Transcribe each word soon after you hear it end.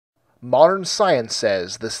Modern science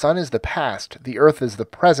says the sun is the past, the earth is the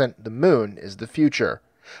present, the moon is the future.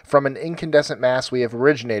 From an incandescent mass we have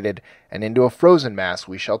originated, and into a frozen mass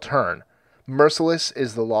we shall turn. Merciless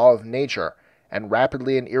is the law of nature, and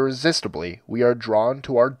rapidly and irresistibly we are drawn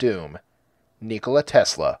to our doom. Nikola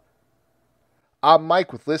Tesla. I'm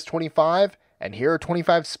Mike with List 25, and here are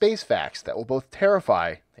 25 space facts that will both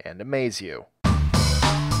terrify and amaze you.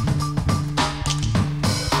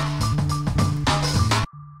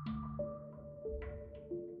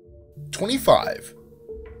 '25.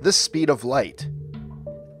 The speed of light.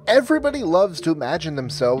 Everybody loves to imagine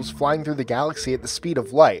themselves flying through the galaxy at the speed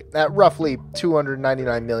of light, at roughly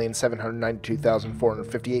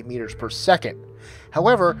 299,792,458 meters per second.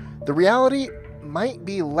 However, the reality might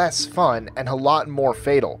be less fun and a lot more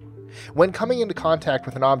fatal. When coming into contact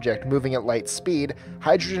with an object moving at light speed,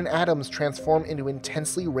 hydrogen atoms transform into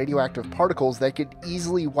intensely radioactive particles that could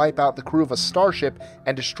easily wipe out the crew of a starship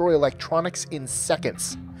and destroy electronics in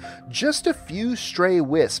seconds. Just a few stray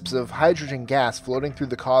wisps of hydrogen gas floating through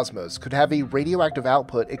the cosmos could have a radioactive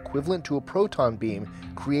output equivalent to a proton beam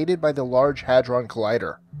created by the Large Hadron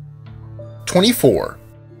Collider. 24.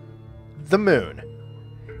 The Moon.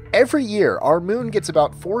 Every year, our moon gets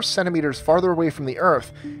about 4 centimeters farther away from the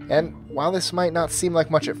Earth, and while this might not seem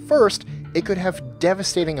like much at first, it could have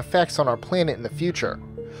devastating effects on our planet in the future.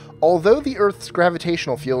 Although the Earth's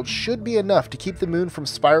gravitational field should be enough to keep the moon from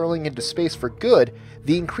spiraling into space for good,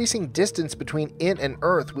 the increasing distance between it and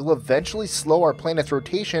Earth will eventually slow our planet's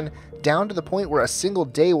rotation down to the point where a single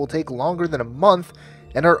day will take longer than a month,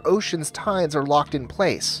 and our ocean's tides are locked in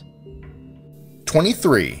place.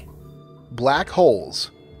 23. Black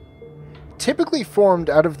holes. Typically formed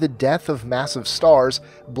out of the death of massive stars,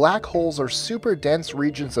 black holes are super dense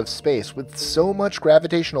regions of space with so much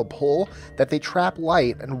gravitational pull that they trap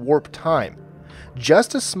light and warp time.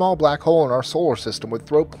 Just a small black hole in our solar system would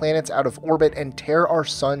throw planets out of orbit and tear our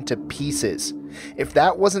sun to pieces. If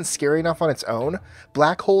that wasn't scary enough on its own,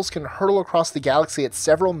 black holes can hurtle across the galaxy at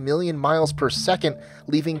several million miles per second,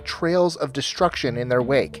 leaving trails of destruction in their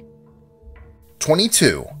wake.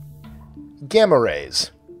 22. Gamma rays.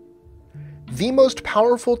 The most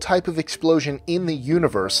powerful type of explosion in the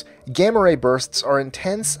universe, gamma ray bursts are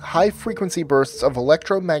intense, high-frequency bursts of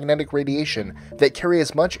electromagnetic radiation that carry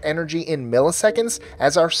as much energy in milliseconds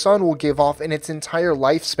as our sun will give off in its entire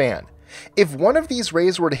lifespan. If one of these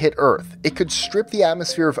rays were to hit Earth, it could strip the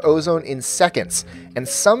atmosphere of ozone in seconds, and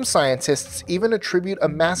some scientists even attribute a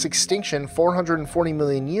mass extinction 440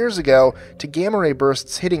 million years ago to gamma ray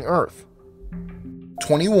bursts hitting Earth.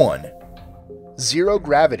 21. Zero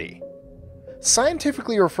gravity.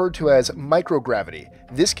 Scientifically referred to as microgravity,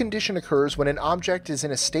 this condition occurs when an object is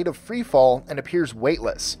in a state of freefall and appears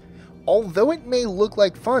weightless. Although it may look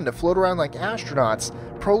like fun to float around like astronauts,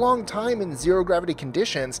 prolonged time in zero-gravity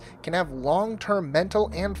conditions can have long-term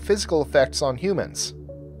mental and physical effects on humans.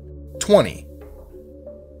 20.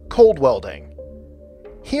 Cold welding.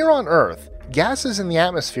 Here on Earth, gases in the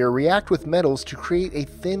atmosphere react with metals to create a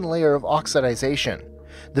thin layer of oxidization.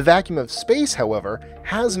 The vacuum of space, however,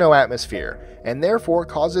 has no atmosphere, and therefore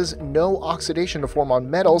causes no oxidation to form on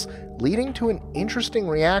metals, leading to an interesting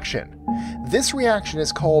reaction. This reaction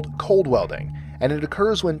is called cold welding, and it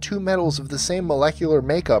occurs when two metals of the same molecular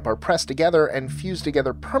makeup are pressed together and fused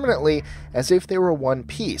together permanently as if they were one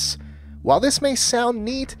piece. While this may sound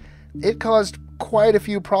neat, it caused quite a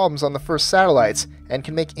few problems on the first satellites, and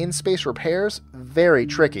can make in-space repairs very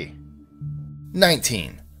tricky.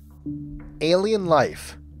 19. Alien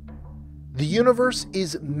life. The universe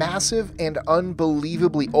is massive and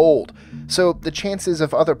unbelievably old, so the chances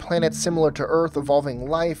of other planets similar to Earth evolving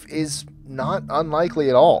life is not unlikely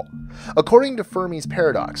at all. According to Fermi's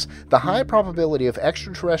paradox, the high probability of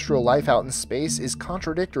extraterrestrial life out in space is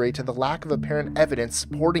contradictory to the lack of apparent evidence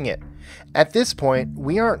supporting it. At this point,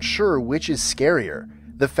 we aren't sure which is scarier,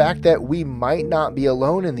 the fact that we might not be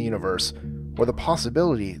alone in the universe, or the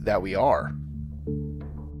possibility that we are.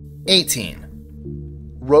 18.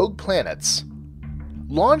 Rogue planets.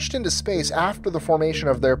 Launched into space after the formation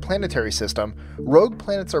of their planetary system, rogue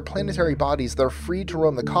planets are planetary bodies that are free to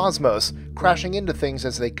roam the cosmos, crashing into things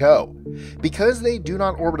as they go. Because they do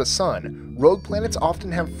not orbit a sun, rogue planets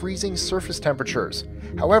often have freezing surface temperatures.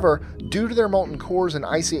 However, due to their molten cores and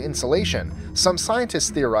icy insulation, some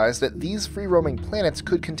scientists theorize that these free-roaming planets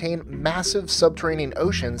could contain massive subterranean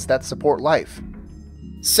oceans that support life.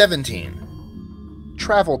 17.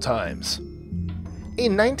 Travel times.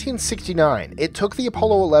 In 1969, it took the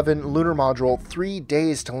Apollo 11 lunar module 3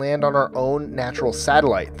 days to land on our own natural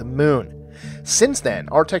satellite, the Moon. Since then,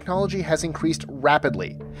 our technology has increased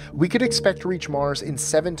rapidly. We could expect to reach Mars in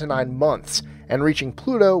 7 to 9 months, and reaching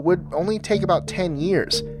Pluto would only take about 10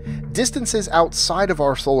 years. Distances outside of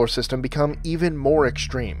our solar system become even more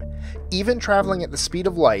extreme. Even traveling at the speed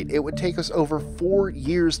of light, it would take us over 4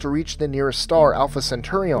 years to reach the nearest star, Alpha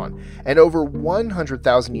Centauri, and over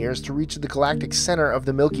 100,000 years to reach the galactic center of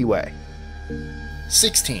the Milky Way.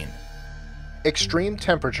 16. Extreme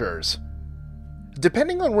temperatures.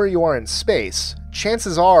 Depending on where you are in space,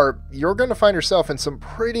 chances are you're going to find yourself in some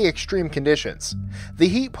pretty extreme conditions. The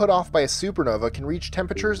heat put off by a supernova can reach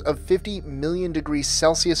temperatures of 50 million degrees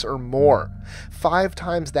Celsius or more, 5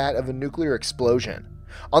 times that of a nuclear explosion.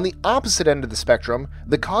 On the opposite end of the spectrum,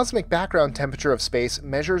 the cosmic background temperature of space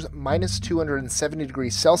measures minus 270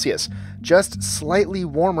 degrees Celsius, just slightly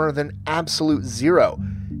warmer than absolute zero.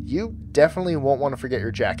 You definitely won't want to forget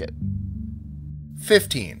your jacket.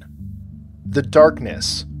 15. The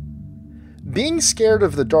darkness. Being scared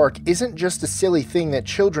of the dark isn't just a silly thing that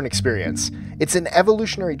children experience. It's an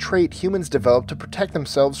evolutionary trait humans develop to protect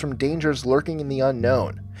themselves from dangers lurking in the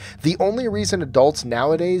unknown. The only reason adults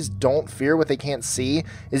nowadays don't fear what they can't see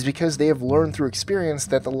is because they have learned through experience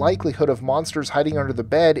that the likelihood of monsters hiding under the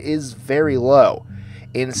bed is very low.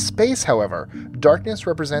 In space, however, darkness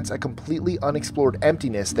represents a completely unexplored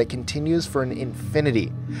emptiness that continues for an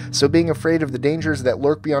infinity, so being afraid of the dangers that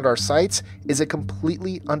lurk beyond our sights is a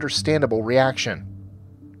completely understandable reaction.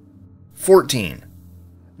 14.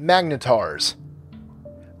 Magnetars.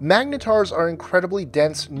 Magnetars are incredibly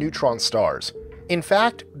dense neutron stars. In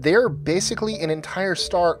fact, they're basically an entire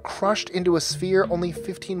star crushed into a sphere only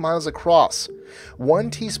 15 miles across. 1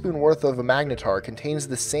 teaspoon worth of a magnetar contains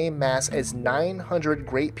the same mass as 900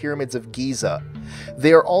 Great Pyramids of Giza.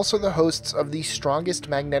 They are also the hosts of the strongest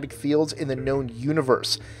magnetic fields in the known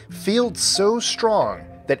universe, fields so strong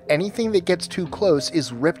that anything that gets too close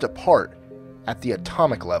is ripped apart at the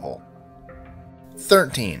atomic level.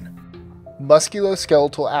 13.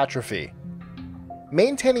 Musculoskeletal atrophy.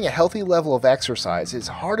 Maintaining a healthy level of exercise is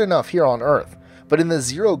hard enough here on Earth, but in the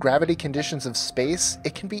zero-gravity conditions of space,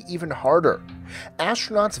 it can be even harder.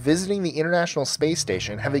 Astronauts visiting the International Space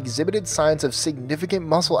Station have exhibited signs of significant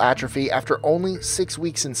muscle atrophy after only 6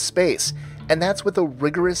 weeks in space, and that's with a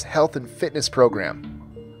rigorous health and fitness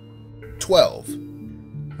program. 12.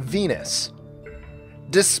 Venus.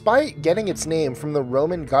 Despite getting its name from the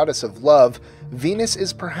Roman goddess of love, Venus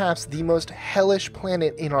is perhaps the most hellish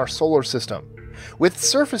planet in our solar system. With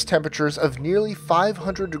surface temperatures of nearly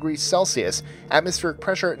 500 degrees Celsius, atmospheric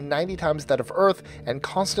pressure 90 times that of Earth, and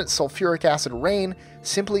constant sulfuric acid rain,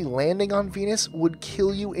 simply landing on Venus would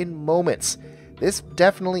kill you in moments. This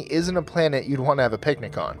definitely isn't a planet you'd want to have a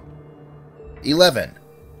picnic on. 11.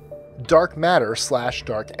 Dark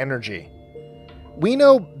matter/dark energy. We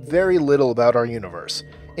know very little about our universe.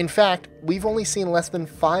 In fact, we've only seen less than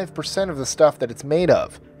 5% of the stuff that it's made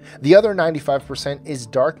of. The other 95% is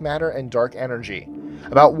dark matter and dark energy.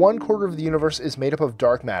 About 1/4 of the universe is made up of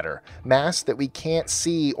dark matter, mass that we can't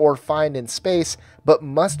see or find in space, but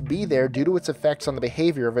must be there due to its effects on the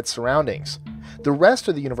behavior of its surroundings. The rest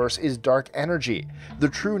of the universe is dark energy, the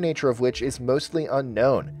true nature of which is mostly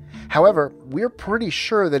unknown. However, we're pretty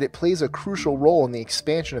sure that it plays a crucial role in the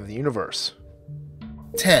expansion of the universe.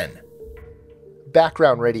 10.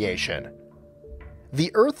 Background radiation.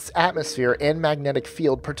 The Earth's atmosphere and magnetic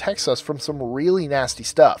field protects us from some really nasty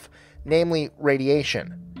stuff, namely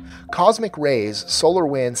radiation. Cosmic rays, solar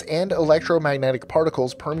winds, and electromagnetic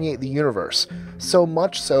particles permeate the universe, so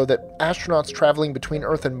much so that astronauts traveling between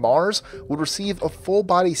Earth and Mars would receive a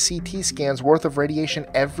full-body CT scan's worth of radiation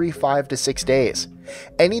every 5 to 6 days.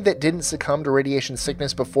 Any that didn't succumb to radiation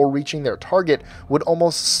sickness before reaching their target would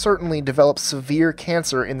almost certainly develop severe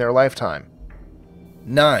cancer in their lifetime.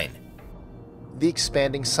 9. The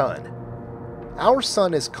expanding sun. Our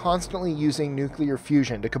sun is constantly using nuclear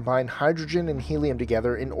fusion to combine hydrogen and helium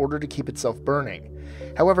together in order to keep itself burning.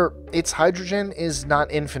 However, its hydrogen is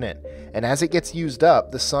not infinite, and as it gets used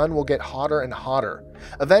up, the sun will get hotter and hotter.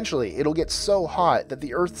 Eventually, it'll get so hot that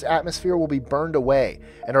the Earth's atmosphere will be burned away,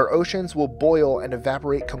 and our oceans will boil and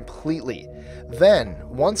evaporate completely. Then,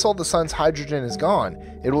 once all the sun's hydrogen is gone,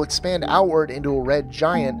 it will expand outward into a red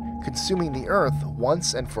giant, consuming the Earth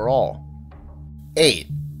once and for all. 8.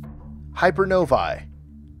 Hypernovae.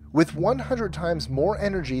 With 100 times more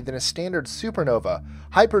energy than a standard supernova,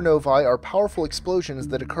 hypernovae are powerful explosions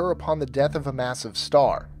that occur upon the death of a massive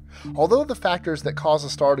star. Although the factors that cause a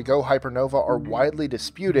star to go hypernova are widely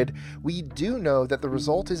disputed, we do know that the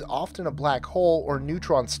result is often a black hole or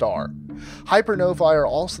neutron star. Hypernovae are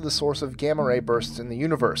also the source of gamma ray bursts in the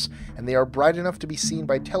universe, and they are bright enough to be seen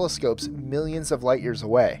by telescopes millions of light years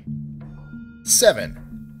away. 7.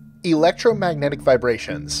 Electromagnetic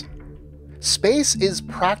vibrations. Space is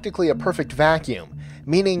practically a perfect vacuum,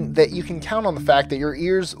 meaning that you can count on the fact that your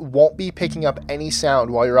ears won't be picking up any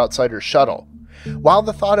sound while you're outside your shuttle. While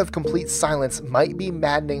the thought of complete silence might be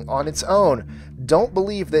maddening on its own, don't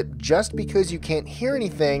believe that just because you can't hear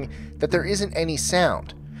anything, that there isn't any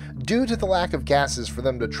sound. Due to the lack of gases for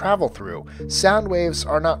them to travel through, sound waves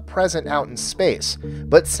are not present out in space,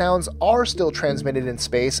 but sounds are still transmitted in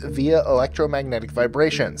space via electromagnetic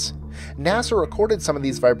vibrations. NASA recorded some of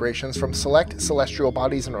these vibrations from select celestial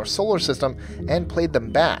bodies in our solar system and played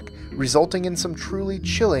them back, resulting in some truly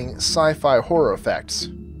chilling sci-fi horror effects.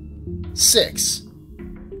 6.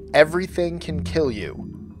 Everything can kill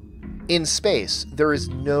you. In space, there is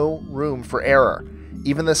no room for error.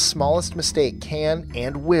 Even the smallest mistake can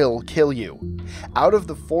and will kill you. Out of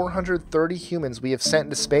the 430 humans we have sent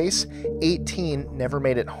into space, 18 never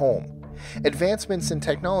made it home. Advancements in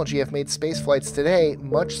technology have made space flights today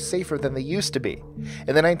much safer than they used to be.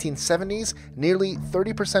 In the 1970s, nearly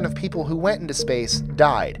 30% of people who went into space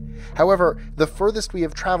died. However, the furthest we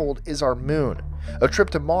have traveled is our moon. A trip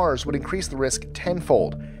to Mars would increase the risk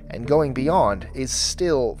tenfold, and going beyond is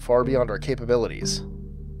still far beyond our capabilities.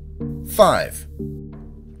 5.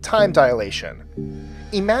 Time dilation.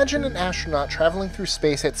 Imagine an astronaut traveling through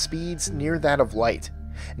space at speeds near that of light.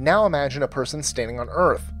 Now imagine a person standing on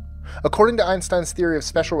Earth. According to Einstein's theory of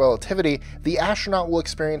special relativity, the astronaut will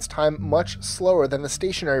experience time much slower than the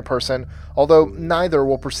stationary person, although neither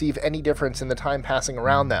will perceive any difference in the time passing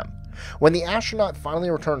around them. When the astronaut finally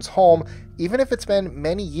returns home, even if it's been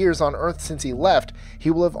many years on Earth since he left, he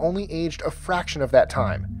will have only aged a fraction of that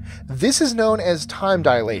time. This is known as time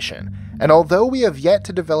dilation, and although we have yet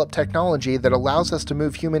to develop technology that allows us to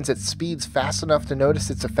move humans at speeds fast enough to notice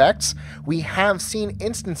its effects, we have seen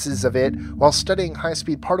instances of it while studying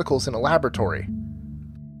high-speed particles in a laboratory.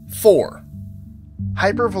 4.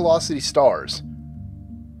 Hypervelocity stars.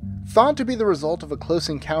 Thought to be the result of a close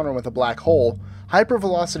encounter with a black hole,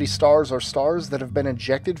 hypervelocity stars are stars that have been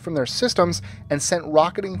ejected from their systems and sent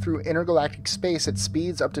rocketing through intergalactic space at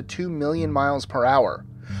speeds up to 2 million miles per hour.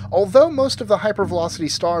 Although most of the hypervelocity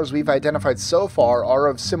stars we've identified so far are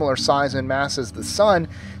of similar size and mass as the Sun,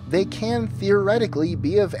 they can theoretically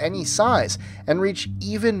be of any size and reach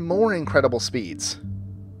even more incredible speeds.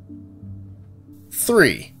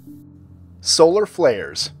 3. Solar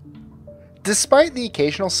flares. Despite the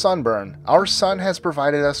occasional sunburn, our sun has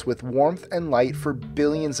provided us with warmth and light for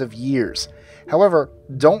billions of years. However,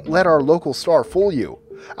 don't let our local star fool you.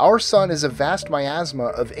 Our sun is a vast miasma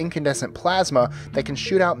of incandescent plasma that can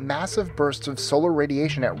shoot out massive bursts of solar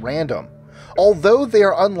radiation at random. Although they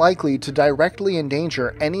are unlikely to directly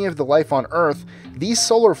endanger any of the life on Earth, these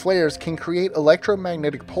solar flares can create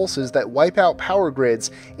electromagnetic pulses that wipe out power grids,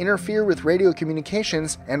 interfere with radio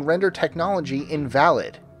communications, and render technology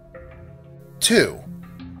invalid. 2.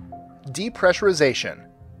 Depressurization.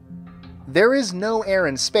 There is no air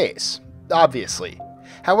in space, obviously.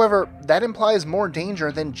 However, that implies more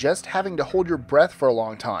danger than just having to hold your breath for a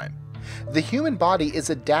long time. The human body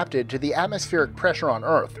is adapted to the atmospheric pressure on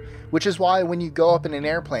Earth, which is why when you go up in an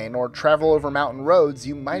airplane or travel over mountain roads,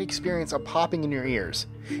 you might experience a popping in your ears.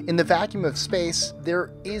 In the vacuum of space,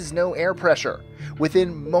 there is no air pressure.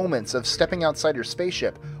 Within moments of stepping outside your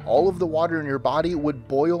spaceship, all of the water in your body would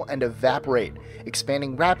boil and evaporate,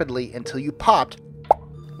 expanding rapidly until you popped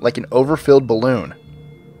like an overfilled balloon.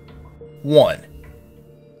 1.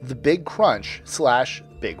 The Big Crunch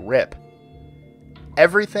 / Big Rip.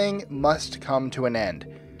 Everything must come to an end.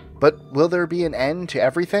 But will there be an end to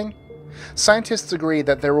everything? Scientists agree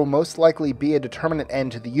that there will most likely be a determinate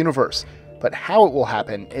end to the universe, but how it will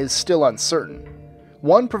happen is still uncertain.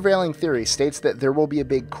 One prevailing theory states that there will be a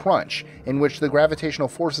big crunch, in which the gravitational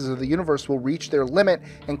forces of the universe will reach their limit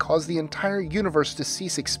and cause the entire universe to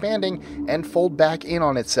cease expanding and fold back in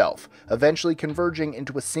on itself, eventually converging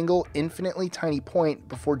into a single infinitely tiny point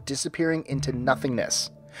before disappearing into nothingness.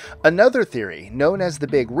 Another theory, known as the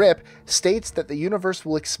Big Rip, states that the universe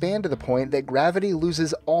will expand to the point that gravity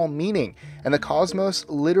loses all meaning, and the cosmos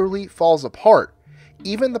literally falls apart,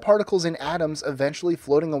 even the particles in atoms eventually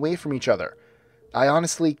floating away from each other. I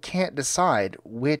honestly can't decide which